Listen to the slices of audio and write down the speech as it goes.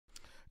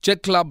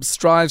Jet Club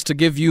strives to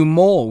give you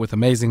more with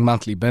amazing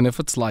monthly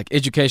benefits like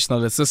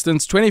educational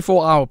assistance,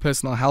 24-hour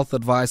personal health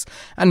advice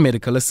and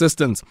medical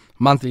assistance,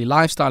 monthly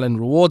lifestyle and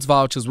rewards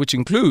vouchers which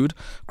include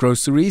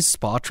groceries,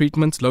 spa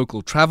treatments,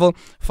 local travel,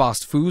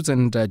 fast foods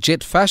and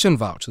jet fashion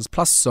vouchers,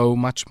 plus so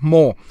much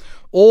more.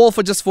 All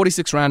for just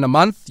 46 Rand a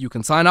month. You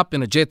can sign up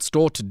in a Jet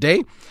store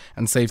today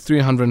and save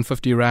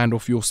 350 Rand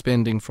off your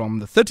spending from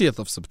the 30th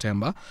of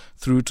September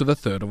through to the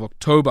 3rd of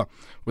October.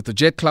 With the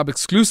Jet Club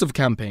exclusive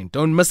campaign,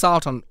 don't miss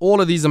out on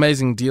all of these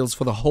amazing deals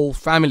for the whole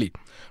family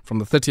from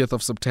the 30th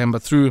of September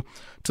through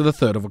to the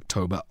 3rd of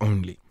October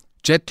only.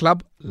 Jet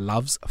Club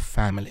loves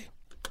family.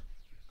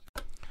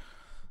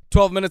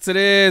 12 minutes it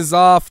is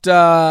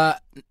after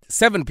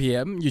 7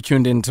 p.m. You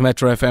tuned in to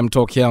Metro FM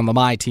Talk here on the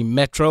Mighty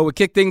Metro. We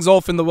kick things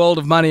off in the world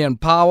of money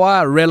and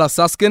power. Rella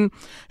Suskin,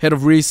 Head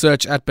of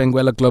Research at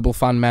Benguela Global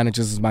Fund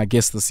Managers, is my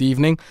guest this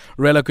evening.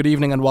 Rella, good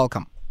evening and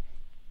welcome.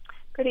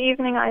 Good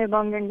evening,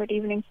 Ayabong, and good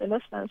evening to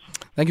listeners.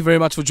 Thank you very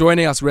much for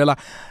joining us, Rella.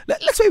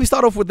 Let's maybe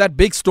start off with that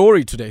big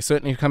story today,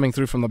 certainly coming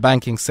through from the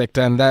banking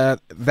sector, and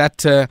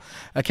that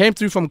came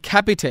through from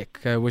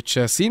Capitec, which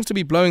seems to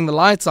be blowing the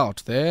lights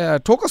out there.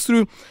 Talk us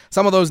through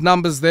some of those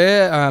numbers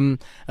there, and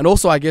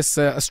also, I guess,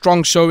 a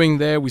strong showing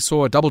there. We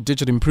saw a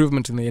double-digit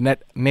improvement in the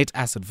net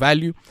asset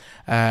value,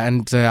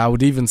 and I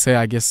would even say,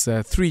 I guess,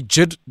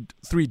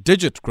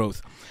 three-digit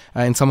growth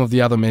in some of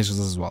the other measures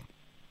as well.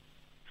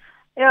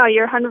 Yeah,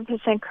 you're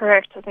 100%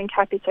 correct. I think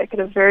Capitec had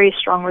a very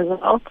strong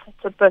result.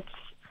 It's a bit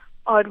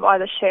odd why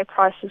the share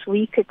price is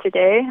weaker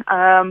today,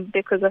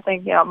 because I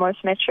think,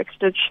 most metrics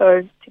did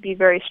show to be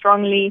very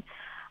strongly.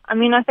 I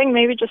think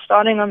maybe just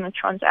starting on the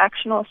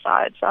transactional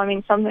side. So,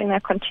 something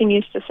that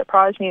continues to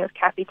surprise me with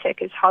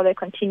Capitec is how they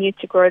continue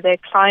to grow their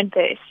client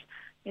base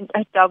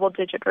at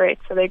double-digit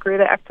rates. So they grew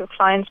their active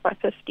clients by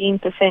 15%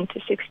 to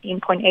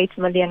 16.8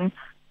 million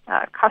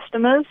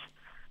customers.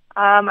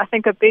 I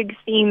think a big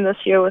theme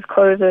this year with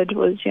COVID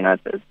was,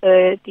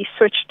 the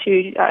switch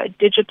to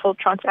digital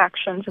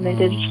transactions, and their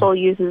digital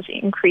users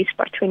increased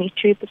by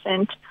 22%.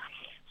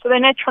 So their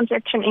net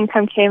transaction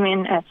income came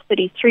in at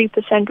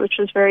 33%, which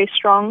was very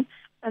strong,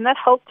 and that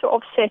helped to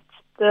offset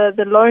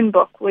the loan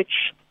book,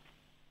 which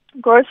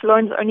gross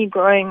loans only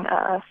growing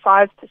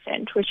 5%,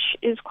 which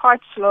is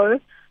quite slow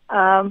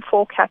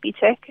for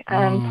Capitec,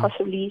 and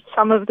possibly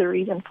some of the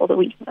reason for the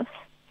weakness.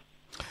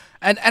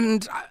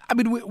 And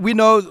we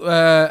know,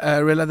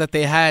 Rella, that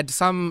they had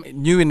some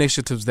new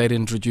initiatives they'd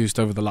introduced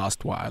over the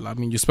last while.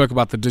 You spoke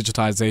about the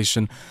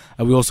digitization.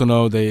 We also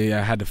know they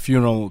had a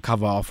funeral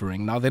cover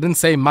offering. Now, they didn't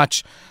say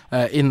much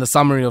in the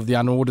summary of the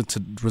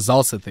unaudited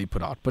results that they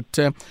put out. But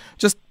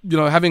just,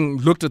 having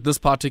looked at this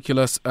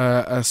particular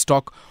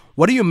stock,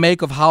 what do you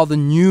make of how the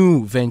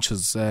new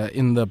ventures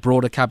in the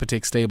broader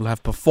Capitec stable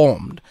have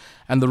performed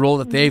and the role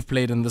that they've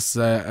played in this,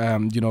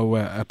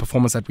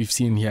 performance that we've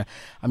seen here?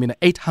 An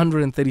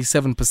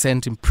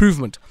 837%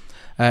 improvement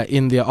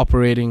in their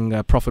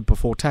operating profit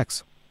before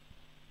tax.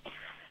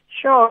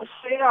 Sure.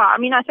 So,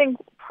 I think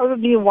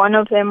probably one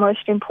of their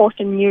most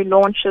important new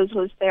launches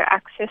was their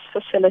access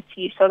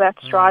facility. So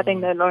that's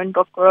driving their loan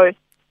book growth.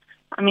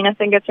 I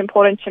think it's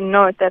important to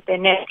note that their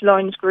net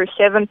loans grew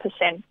 7%,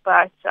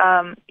 but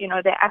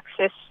their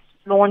access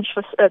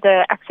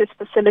the access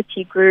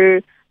facility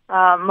grew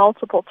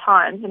multiple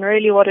times. And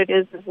really, what it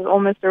is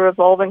almost a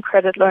revolving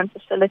credit loan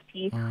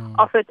facility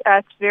offered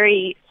at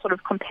very sort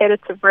of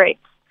competitive rates,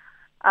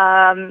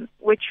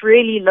 which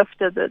really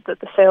lifted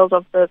the sales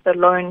of the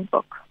loan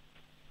book.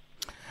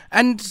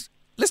 And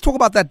let's talk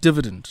about that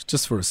dividend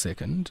just for a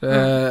second.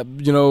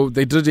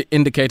 They did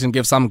indicate and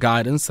give some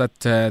guidance that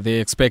they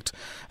expect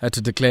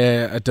to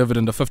declare a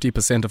dividend of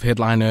 50% of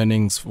headline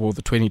earnings for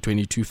the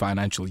 2022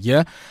 financial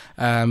year.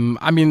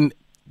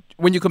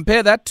 When you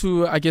compare that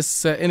to, I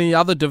guess, any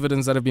other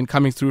dividends that have been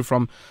coming through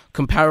from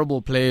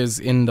comparable players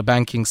in the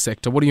banking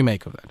sector, what do you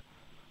make of that?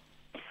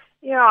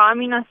 Yeah, I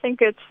think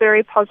it's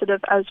very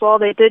positive as well.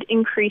 They did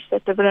increase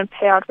that dividend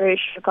payout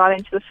ratio, got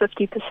into the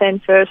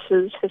 50%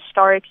 versus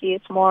historically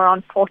it's more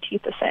around 40%.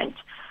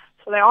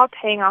 So they are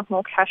paying out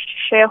more cash to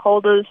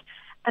shareholders,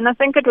 and I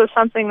think it was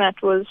something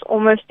that was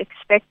almost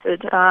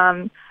expected.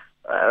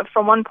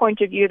 From one point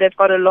of view, they've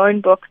got a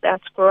loan book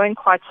that's growing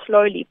quite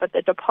slowly, but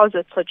the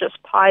deposits are just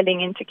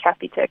piling into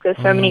Capitec. There's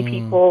so many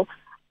people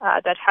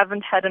that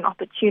haven't had an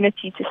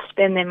opportunity to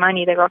spend their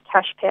money. They've got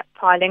cash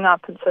piling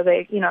up, and so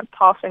they're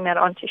passing that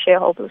on to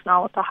shareholders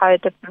now with a higher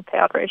dividend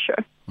payout ratio.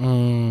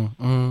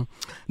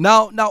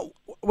 Now,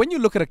 when you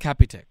look at a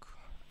Capitec,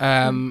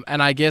 and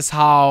I guess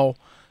how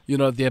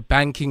their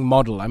banking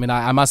model.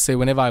 I must say,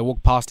 whenever I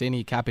walk past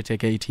any Capitec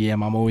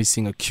ATM, I'm always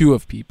seeing a queue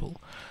of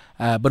people.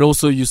 But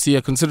also you see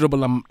a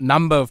considerable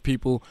number of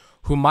people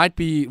who might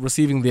be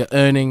receiving their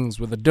earnings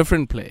with a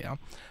different player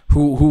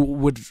who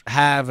would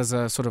have as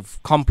a sort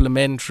of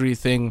complementary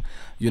thing,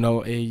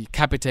 a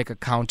Capitec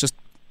account, just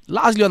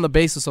largely on the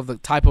basis of the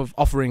type of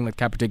offering that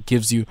Capitec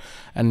gives you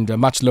and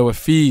much lower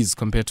fees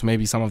compared to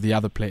maybe some of the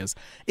other players.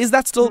 Is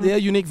that still their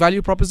unique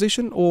value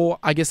proposition, or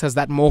I guess has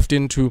that morphed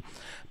into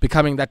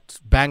becoming that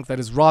bank that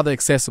is rather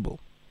accessible?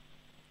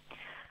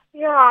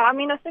 Yeah, I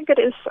mean, I think it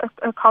is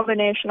a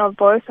combination of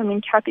both. I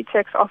mean,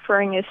 Capitec's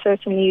offering is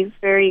certainly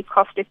very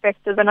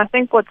cost-effective, and I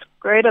think what's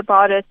great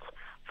about it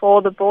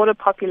for the broader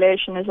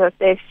population is that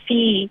their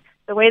fee,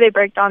 the way they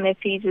break down their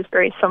fees is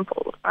very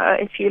simple.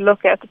 If you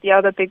look at the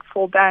other big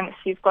four banks,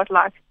 you've got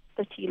like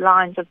 30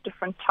 lines of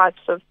different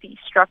types of fee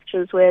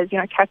structures, whereas,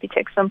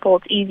 Capitec's simple,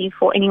 it's easy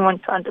for anyone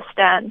to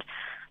understand.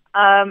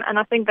 And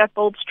I think that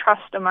builds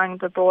trust among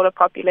the broader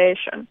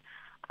population.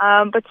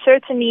 But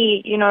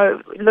certainly,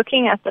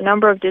 looking at the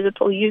number of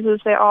digital users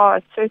there are,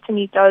 it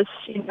certainly does,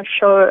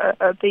 show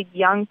a big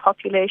young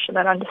population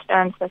that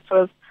understands that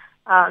sort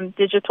of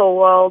digital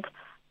world.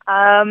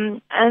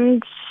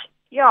 And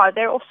yeah,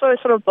 they're also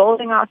sort of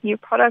building out new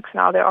products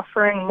now. They're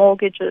offering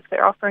mortgages,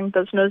 they're offering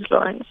business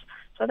loans.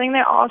 So I think they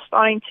are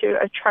starting to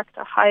attract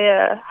a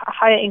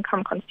higher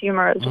income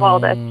consumer as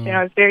well. That's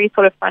very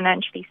sort of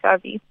financially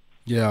savvy.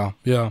 Yeah.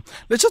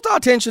 Let's just our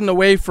attention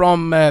away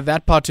from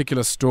that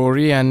particular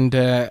story and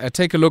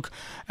take a look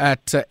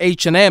at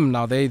H&M.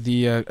 Now, they're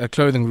the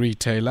clothing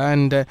retailer.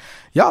 And,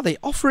 they're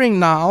offering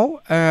now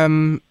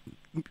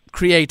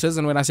creators.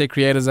 And when I say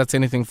creators, that's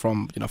anything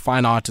from,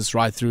 fine artists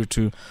right through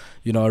to,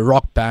 a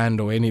rock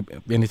band or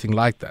anything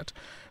like that.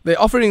 They're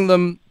offering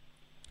them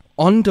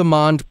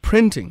on-demand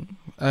printing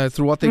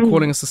through what they're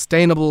calling a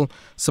sustainable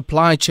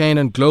supply chain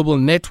and global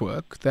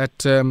network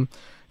that...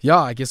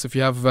 I guess if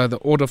you have the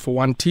order for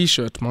one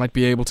T-shirt, might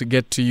be able to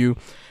get to you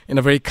in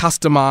a very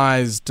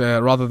customized,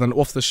 rather than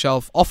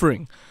off-the-shelf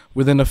offering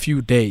within a few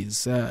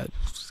days. I'm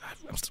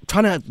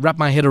trying to wrap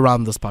my head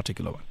around this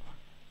particular one.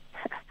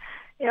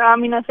 Yeah, I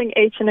mean, I think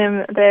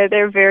H&M,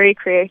 they're very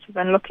creative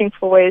and looking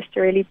for ways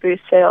to really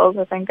boost sales.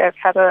 I think they've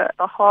had a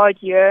hard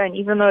year, and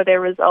even though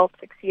their results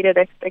exceeded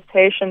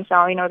expectations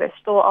now, they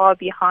still are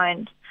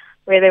behind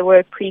where they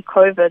were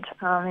pre-COVID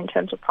in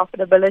terms of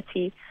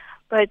profitability.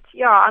 But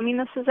yeah, I mean,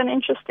 this is an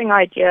interesting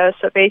idea.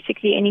 So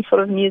basically any sort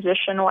of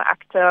musician or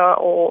actor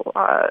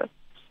or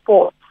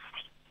sports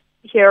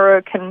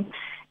hero can,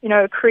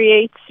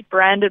 create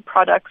branded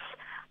products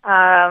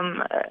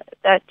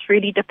that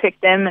really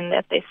depict them and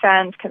that their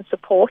fans can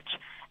support.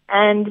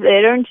 And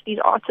these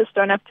artists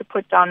don't have to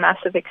put down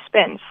massive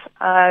expense.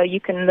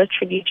 You can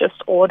literally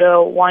just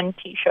order one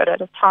T-shirt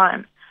at a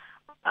time.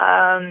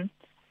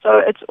 So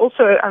it's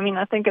also,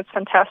 I think it's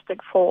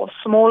fantastic for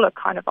smaller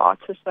kind of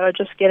artists that are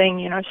just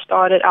getting,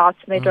 started out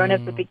and they don't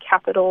have the big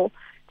capital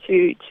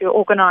to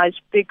organize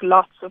big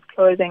lots of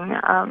clothing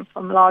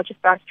from larger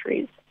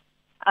factories.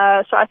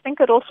 So I think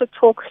it also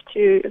talks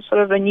to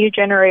sort of a new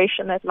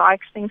generation that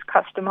likes things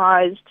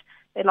customized,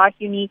 they like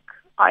unique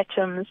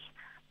items.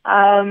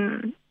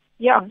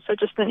 So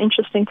just an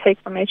interesting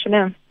take from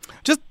H&M.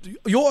 Just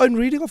your own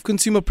reading of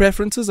consumer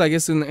preferences, I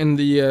guess, in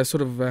the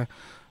sort of...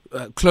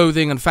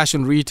 clothing and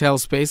fashion retail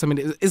space. I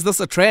mean, is this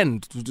a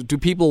trend? Do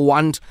people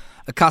want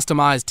a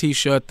customized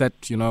T-shirt that,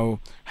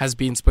 has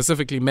been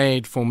specifically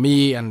made for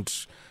me and,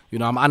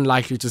 I'm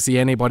unlikely to see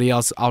anybody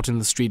else out in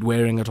the street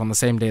wearing it on the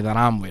same day that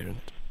I'm wearing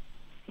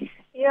it?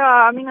 Yeah,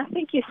 I mean, I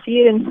think you see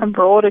it in some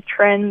broader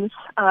trends.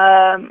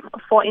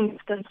 For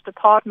instance,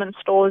 department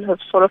stores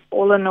have sort of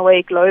fallen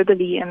away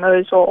globally, and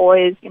those are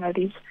always,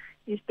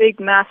 these big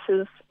mass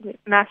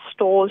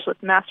stores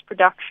with mass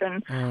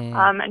production,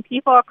 and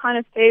people are kind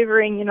of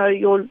favoring,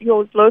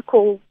 your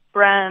local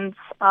brands.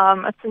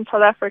 It's in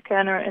South Africa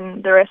and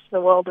in the rest of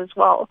the world as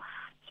well.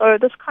 So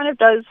this kind of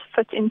does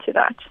fit into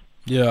that.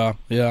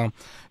 Yeah.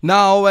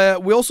 Now,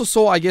 we also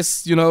saw, I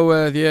guess,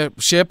 the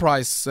share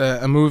price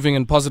moving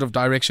in positive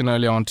direction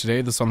earlier on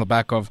today. This on the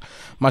back of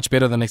much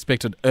better than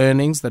expected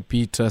earnings that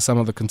beat some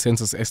of the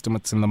consensus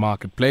estimates in the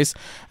marketplace.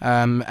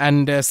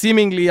 And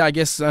seemingly, I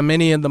guess,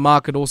 many in the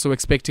market also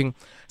expecting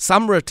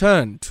some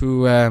return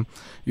to,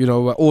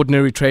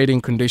 ordinary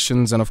trading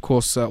conditions and, of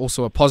course,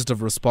 also a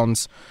positive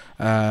response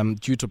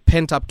due to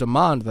pent-up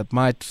demand that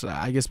might,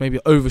 I guess, maybe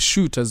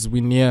overshoot as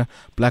we near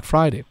Black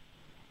Friday.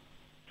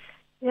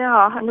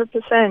 Yeah,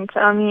 100%.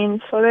 I mean,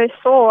 so they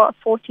saw a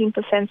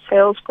 14%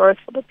 sales growth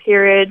for the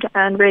period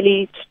and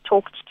really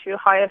talked to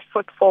higher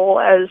footfall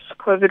as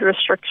COVID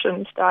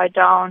restrictions died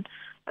down.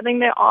 I think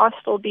they are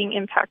still being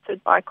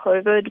impacted by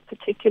COVID,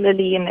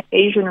 particularly in the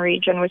Asian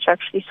region, which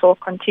actually saw a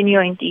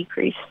continuing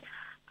decrease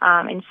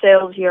in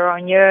sales year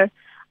on year.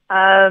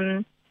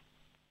 And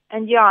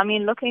yeah, I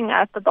mean, looking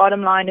at the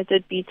bottom line, it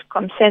did beat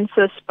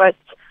consensus, but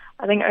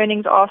I think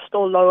earnings are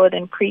still lower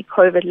than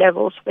pre-COVID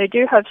levels. They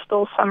do have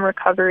still some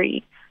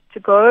recovery to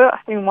go. I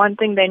think one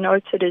thing they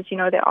noted is,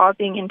 they are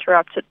being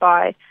interrupted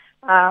by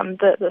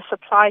the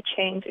supply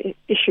chain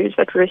issues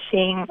that we're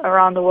seeing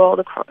around the world,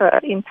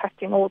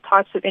 impacting all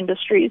types of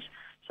industries.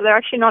 So they're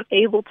actually not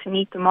able to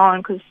meet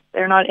demand because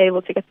they're not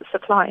able to get the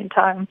supply in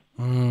time.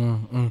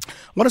 I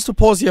want us to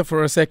pause here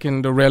for a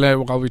second, Rella,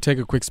 while we take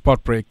a quick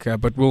spot break,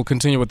 but we'll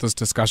continue with this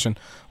discussion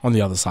on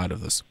the other side of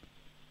this.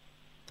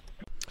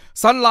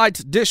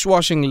 Sunlight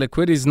dishwashing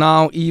liquid is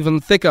now even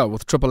thicker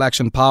with triple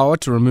action power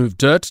to remove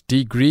dirt,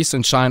 degrease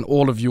and shine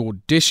all of your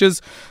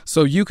dishes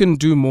so you can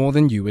do more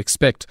than you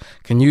expect.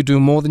 Can you do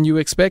more than you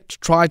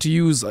expect? Try to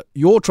use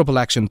your triple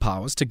action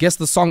powers to guess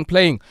the song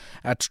playing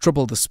at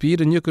triple the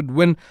speed and you could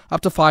win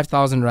up to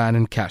 5,000 Rand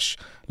in cash.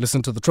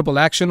 Listen to the triple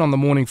action on the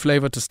morning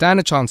flavor to stand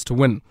a chance to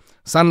win.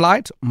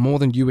 Sunlight, more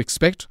than you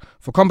expect.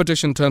 For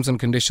competition terms and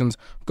conditions,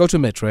 go to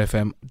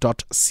metrofm.co.za.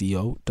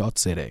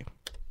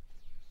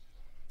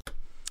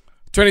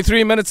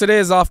 23 minutes it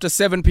is after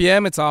 7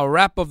 p.m. It's our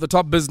wrap of the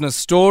top business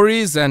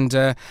stories, and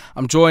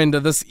I'm joined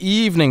this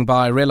evening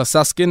by Rella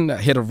Suskin,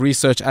 Head of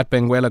Research at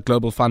Benguela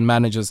Global Fund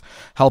Managers,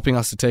 helping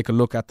us to take a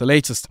look at the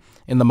latest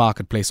in the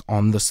marketplace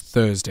on this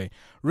Thursday.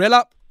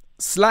 Rella,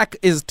 Slack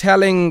is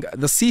telling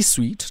the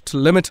C-suite to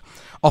limit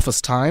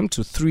office time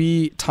to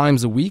 3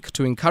 times a week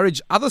to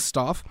encourage other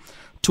staff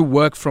to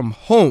work from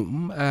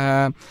home.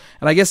 And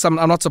I guess I'm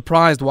not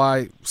surprised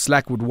why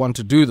Slack would want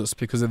to do this,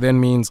 because it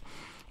then means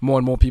more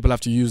and more people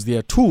have to use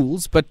their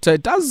tools, but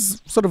it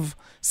does sort of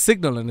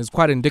signal and is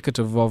quite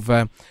indicative of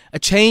a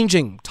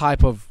changing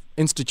type of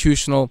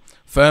institutional,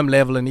 firm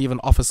level and even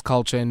office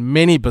culture in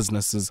many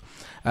businesses,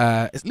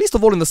 least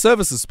of all in the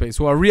services space,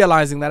 who are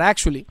realizing that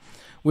actually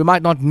we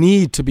might not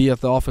need to be at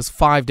the office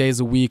 5 days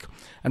a week,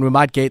 and we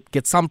might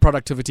get some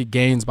productivity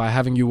gains by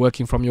having you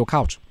working from your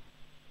couch.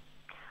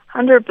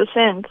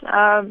 100%.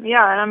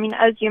 Yeah, and I mean,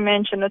 as you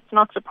mentioned, it's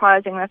not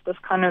surprising that this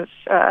kind of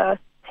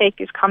take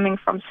is coming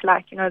from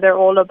Slack. You know, they're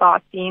all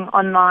about being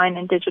online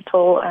and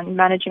digital and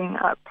managing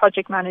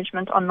project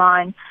management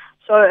online.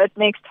 So it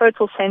makes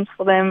total sense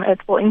for them. It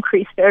will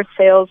increase their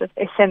sales if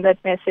they send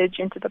that message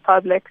into the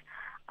public.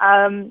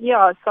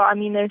 Yeah, so I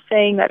mean, they're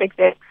saying that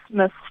execs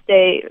must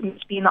be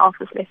in the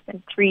office less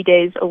than 3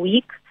 days a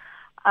week,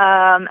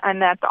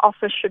 and that the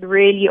office should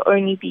really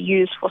only be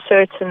used for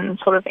certain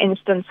sort of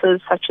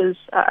instances, such as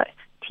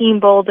team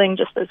building,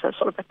 just as a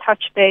sort of a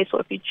touch base,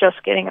 or if you're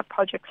just getting a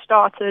project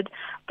started.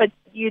 But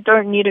you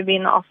don't need to be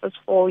in the office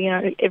for, you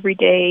know,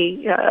 everyday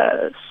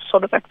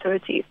sort of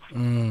activities.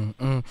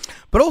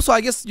 But also,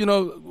 I guess, you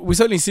know, we're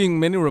certainly seeing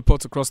many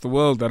reports across the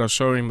world that are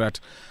showing that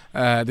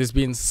there's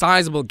been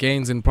sizable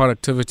gains in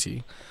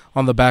productivity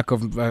on the back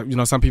of, you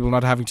know, some people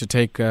not having to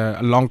take a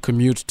long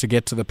commute to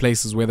get to the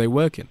places where they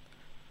work in.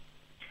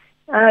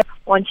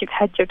 Once you've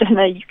had your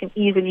dinner, you can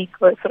easily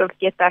go sort of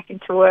get back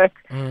into work.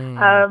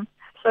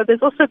 So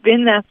there's also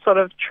been that sort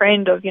of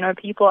trend of, you know,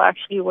 people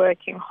actually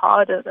working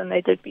harder than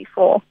they did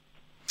before.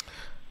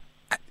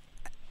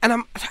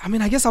 And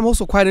I guess I'm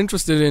also quite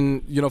interested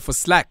in, you know, for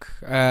Slack,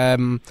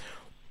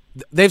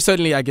 they've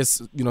certainly, I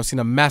guess, you know, seen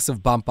a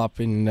massive bump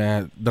up in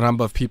the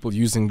number of people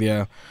using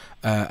their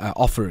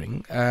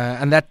offering.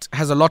 And that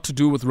has a lot to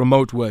do with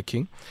remote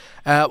working.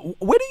 Where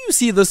do you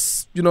see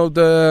this, you know,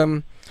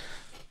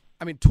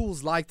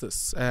 tools like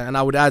this, and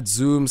I would add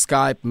Zoom,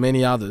 Skype,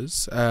 many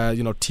others,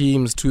 you know,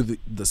 Teams to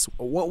this.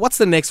 What's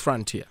the next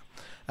frontier?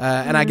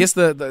 And I guess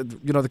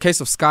the case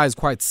of Sky is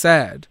quite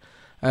sad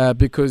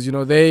because, you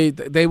know,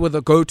 they were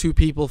the go-to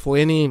people for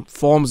any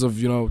forms of,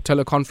 you know,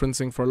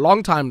 teleconferencing for a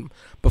long time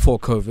before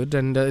COVID,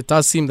 and it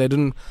does seem they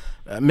didn't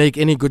make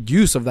any good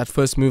use of that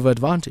first mover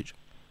advantage.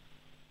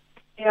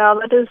 Yeah,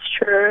 that is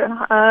true.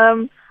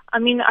 I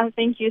mean, I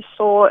think you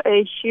saw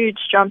a huge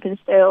jump in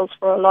sales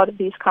for a lot of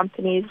these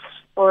companies.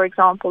 For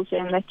example,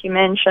 Zoom, that you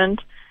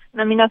mentioned.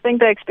 And I mean, I think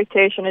the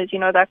expectation is, you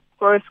know, that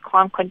growth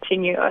can't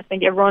continue. I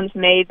think everyone's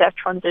made that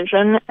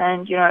transition,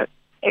 and, you know,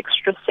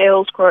 extra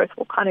sales growth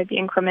will kind of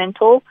be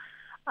incremental.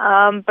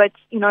 But,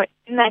 you know,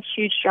 in that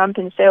huge jump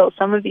in sales,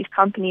 some of these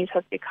companies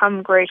have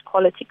become great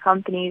quality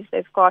companies.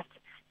 They've got,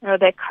 you know,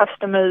 their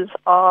customers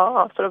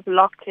are sort of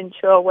locked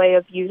into a way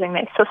of using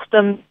their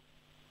system.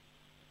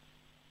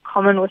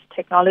 Common with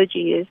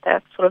technology is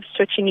that sort of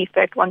switching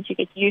effect. Once you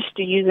get used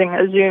to using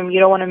a Zoom, you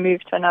don't want to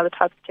move to another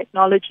type of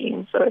technology,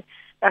 and so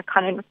that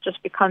kind of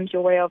just becomes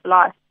your way of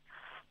life.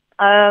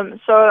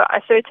 So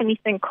I certainly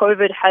think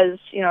COVID has,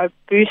 you know,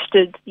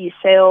 boosted these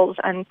sales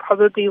and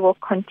probably will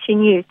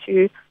continue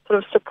to sort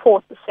of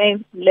support the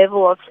same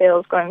level of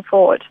sales going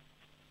forward.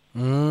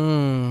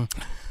 You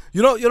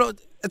know,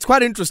 it's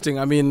quite interesting.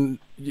 I mean,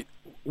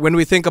 when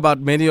we think about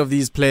many of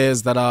these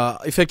players that are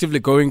effectively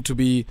going to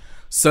be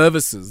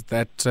services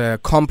that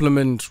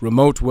complement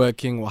remote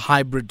working or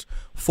hybrid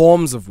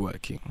forms of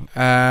working.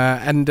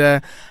 I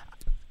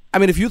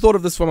mean, if you thought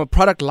of this from a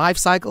product life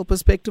cycle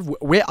perspective,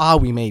 where are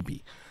we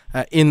maybe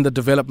in the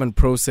development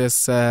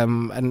process,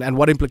 and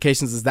what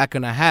implications is that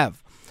going to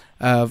have,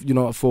 you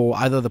know, for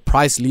either the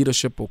price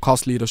leadership or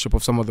cost leadership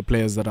of some of the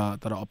players that are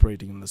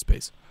operating in the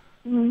space?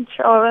 Sure,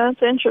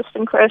 that's an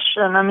interesting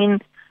question. I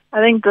mean, I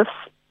think this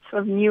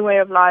sort of new way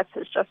of life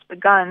has just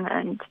begun,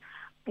 and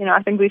you know,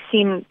 I think we've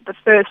seen the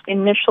first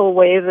initial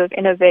wave of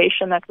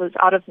innovation that was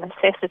out of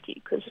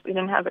necessity because we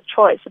didn't have a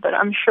choice. But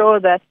I'm sure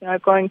that, you know,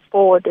 going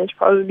forward, there's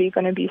probably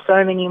going to be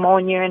so many more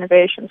new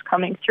innovations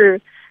coming through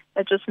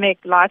that just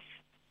make life,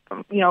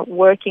 you know,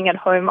 working at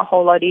home a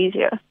whole lot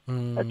easier.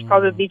 That's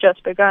probably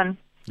just begun.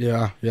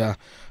 Yeah.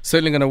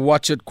 Certainly going to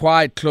watch it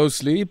quite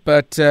closely.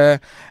 But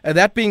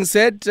that being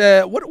said,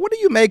 what do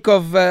you make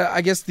of,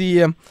 I guess,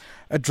 the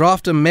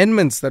draft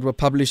amendments that were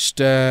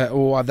published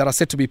or that are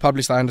set to be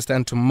published, I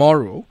understand,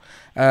 tomorrow?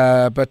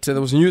 But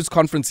there was a news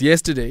conference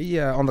yesterday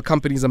on the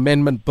company's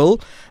amendment bill,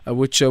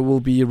 which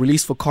will be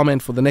released for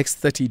comment for the next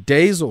 30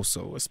 days or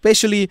so.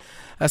 Especially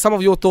some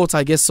of your thoughts,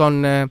 I guess,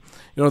 on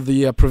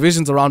the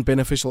provisions around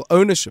beneficial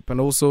ownership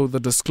and also the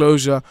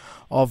disclosure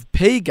of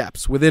pay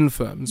gaps within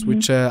firms,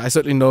 which I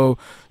certainly know,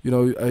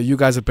 you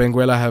guys at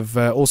Benguela have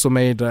also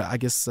made, I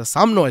guess,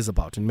 some noise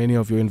about in many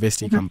of your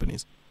investee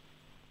companies.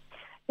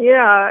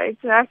 Yeah,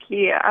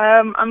 exactly.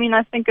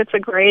 I think it's a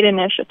great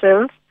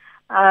initiative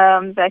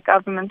that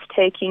government's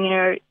taking.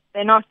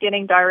 They're not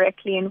getting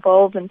directly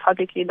involved in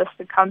publicly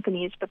listed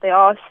companies, but they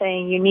are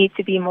saying you need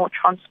to be more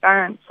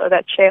transparent so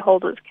that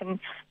shareholders can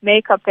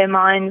make up their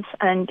minds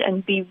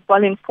and be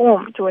well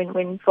informed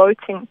when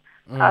voting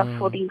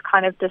for these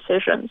kind of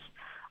decisions.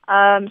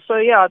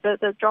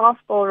 The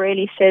draft bill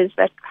really says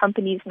that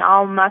companies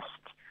now must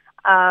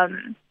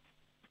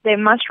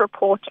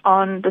report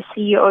on the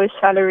CEO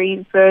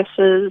salary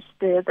versus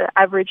the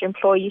average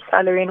employee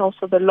salary and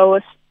also the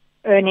lowest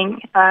earning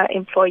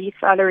employee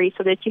salary,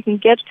 so that you can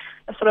get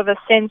a sort of a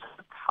sense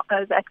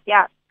of that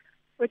gap,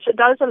 which it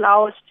does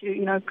allow us to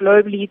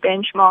globally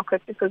benchmark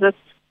it, because it's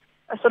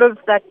a sort of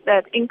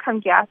that income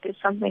gap is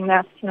something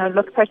that's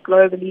looked at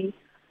globally,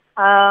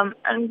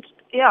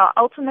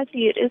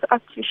 ultimately it is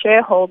up to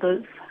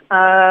shareholders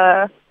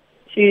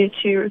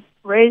to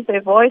raise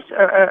their voice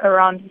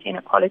around these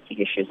inequality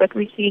issues that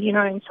we see,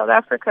 in South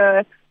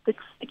Africa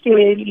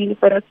particularly,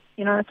 but it's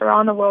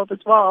around the world as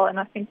well. And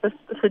I think this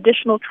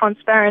additional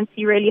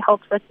transparency really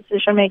helps that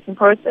decision-making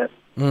process.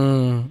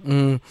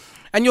 And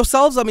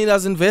yourselves,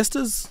 as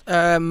investors,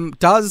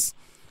 does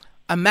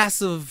a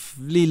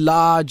massively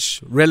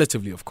large,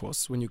 relatively, of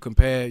course, when you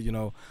compare,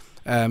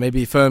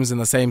 maybe firms in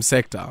the same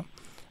sector,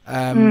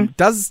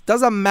 does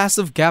a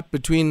massive gap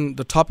between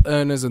the top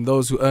earners and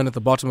those who earn at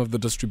the bottom of the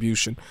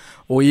distribution,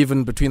 or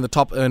even between the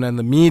top earner and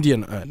the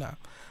median earner,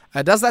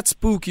 does that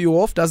spook you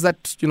off? Does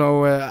that,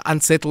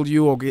 unsettle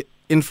you or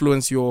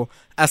influence your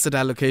asset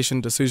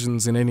allocation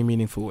decisions in any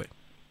meaningful way?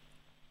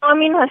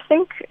 I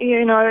think,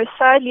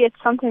 sadly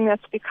it's something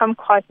that's become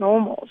quite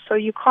normal. So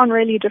you can't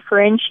really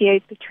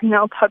differentiate between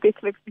our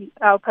publicly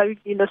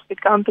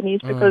listed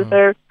companies because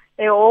they're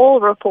all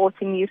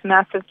reporting these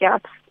massive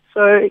gaps.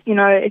 So,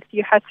 if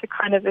you had to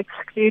kind of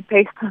exclude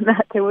based on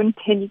that, there wouldn't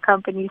be any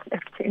companies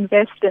left to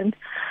invest in.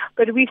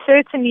 But we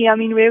certainly,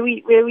 where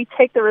we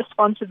take the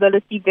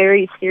responsibility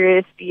very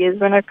seriously is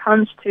when it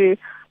comes to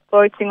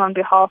voting on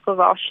behalf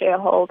of our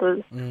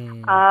shareholders.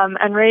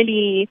 And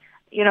really,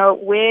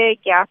 where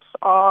gaps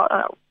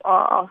are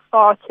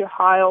far too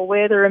high, or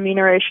where the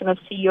remuneration of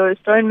CEOs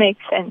don't make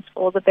sense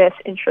for the best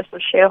interest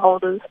of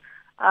shareholders.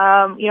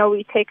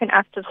 We take an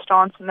active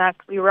stance in that.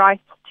 We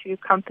write to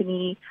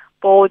company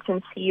boards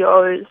and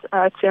CEOs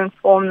to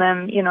inform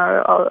them,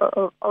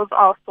 of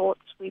our thoughts.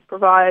 We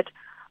provide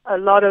a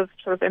lot of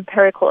sort of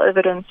empirical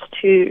evidence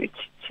to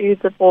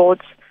the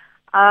boards,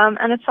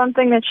 and it's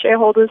something that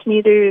shareholders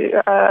need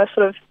to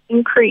sort of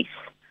increase.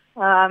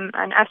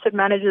 And asset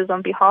managers,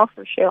 on behalf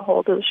of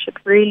shareholders, should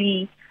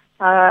really,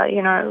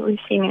 we're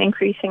seeing an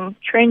increasing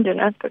trend in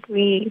it, but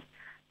we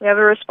have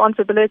a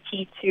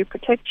responsibility to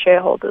protect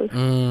shareholders.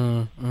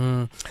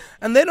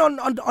 And then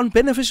on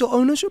beneficial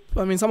ownership,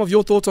 some of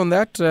your thoughts on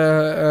that.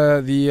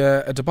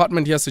 The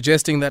department here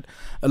suggesting that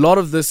a lot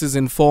of this is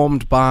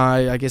informed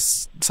by, I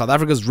guess, South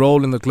Africa's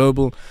role in the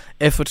global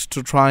effort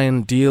to try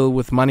and deal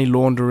with money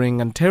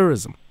laundering and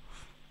terrorism.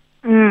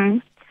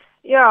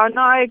 Yeah,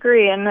 no, I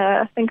agree, and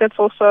I think it's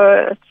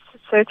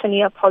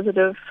certainly a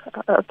positive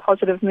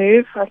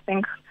move. I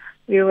think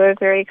we were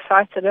very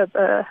excited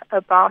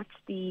about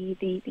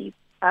the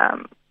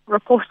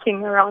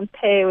reporting around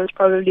pay was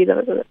probably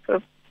the sort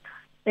of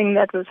thing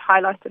that was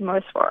highlighted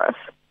most for us.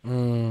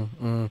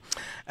 And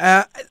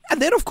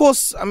then, of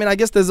course, I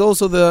guess there's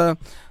also the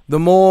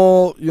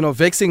more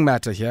vexing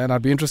matter here, and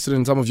I'd be interested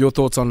in some of your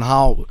thoughts on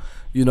how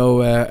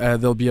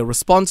there'll be a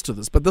response to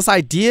this. But this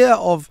idea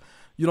of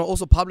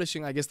also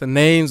publishing, I guess, the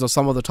names of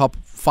some of the top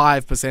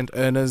 5%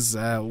 earners,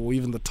 or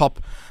even the top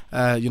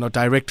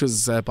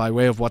directors by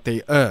way of what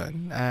they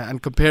earn,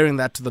 and comparing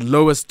that to the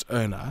lowest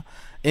earner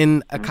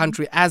in a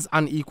country as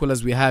unequal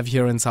as we have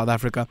here in South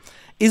Africa.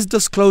 Is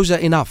disclosure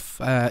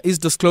enough? Is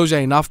disclosure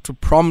enough to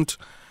prompt,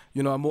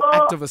 a more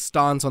activist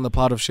stance on the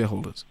part of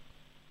shareholders?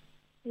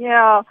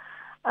 Yeah.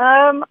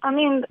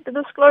 The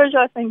disclosure,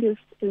 I think, is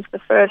the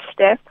first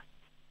step.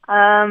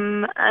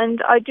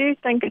 And I do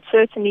think it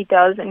certainly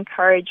does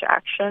encourage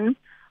action.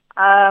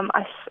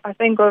 I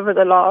think over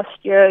the last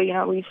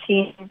year, we've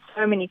seen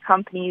so many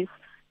companies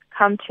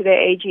come to their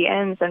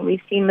AGMs, and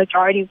we've seen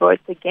majority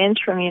votes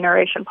against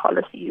remuneration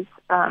policies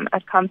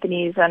at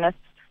companies, and it's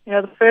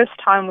the first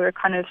time we're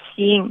kind of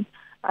seeing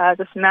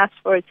this mass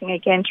voting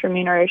against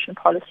remuneration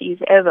policies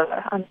ever.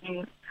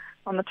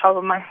 On the top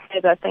of my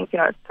head, I think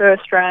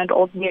FirstRand,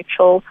 Old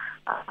Mutual,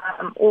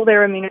 all their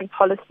remuneration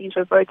policies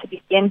were voted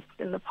against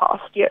in the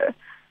past year.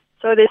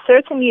 So there's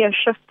certainly a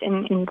shift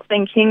in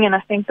thinking, and I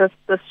think that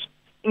this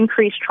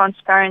increased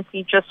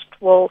transparency just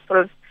will sort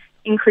of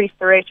increase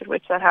the rate at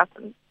which that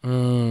happens.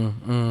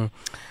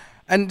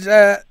 And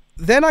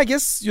then I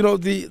guess,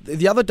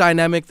 the other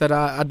dynamic that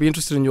I'd be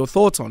interested in your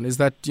thoughts on is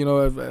that,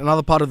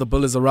 another part of the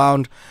bill is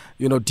around,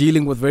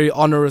 dealing with very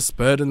onerous,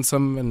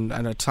 burdensome and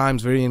at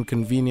times very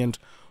inconvenient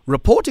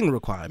reporting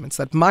requirements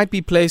that might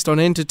be placed on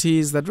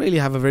entities that really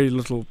have a very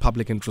little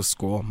public interest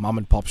score, mom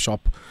and pop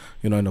shop,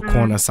 in a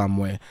corner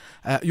somewhere.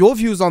 Your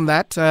views on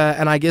that,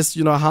 and I guess,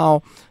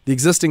 how the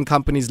existing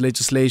companies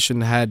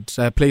legislation had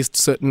placed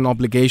certain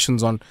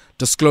obligations on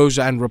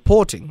disclosure and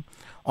reporting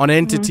on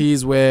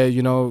entities where,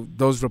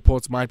 those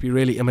reports might be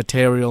really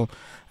immaterial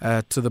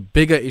to the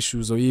bigger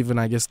issues, or even,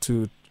 I guess,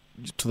 to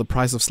the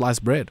price of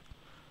sliced bread.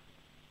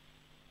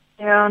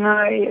 Yeah,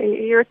 no,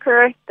 you're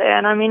correct there.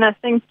 And I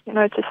think,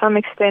 to some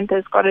extent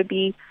there's got to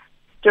be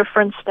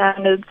different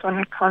standards when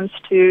it comes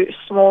to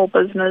small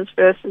business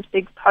versus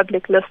big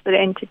public listed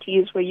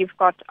entities where you've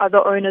got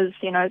other owners,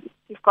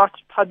 you've got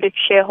public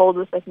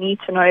shareholders that need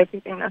to know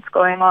everything that's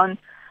going on.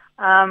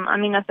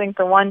 I think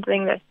the one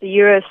thing that the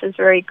US is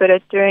very good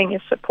at doing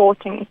is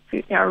supporting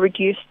to,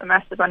 reduce the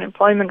massive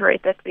unemployment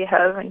rate that we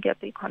have and get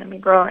the economy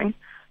growing.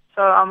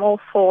 So I'm all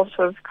for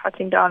sort of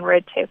cutting down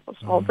red tape for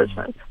small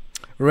business.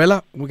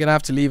 Rella, we're going to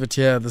have to leave it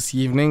here this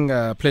evening.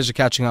 Pleasure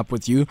catching up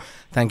with you.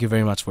 Thank you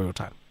very much for your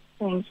time.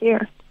 Thank you.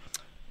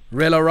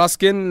 Rella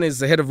Suskin is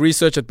the head of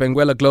research at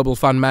Benguela Global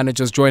Fund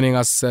Managers, joining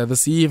us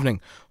this evening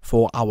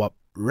for our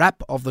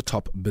wrap of the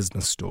top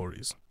business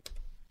stories.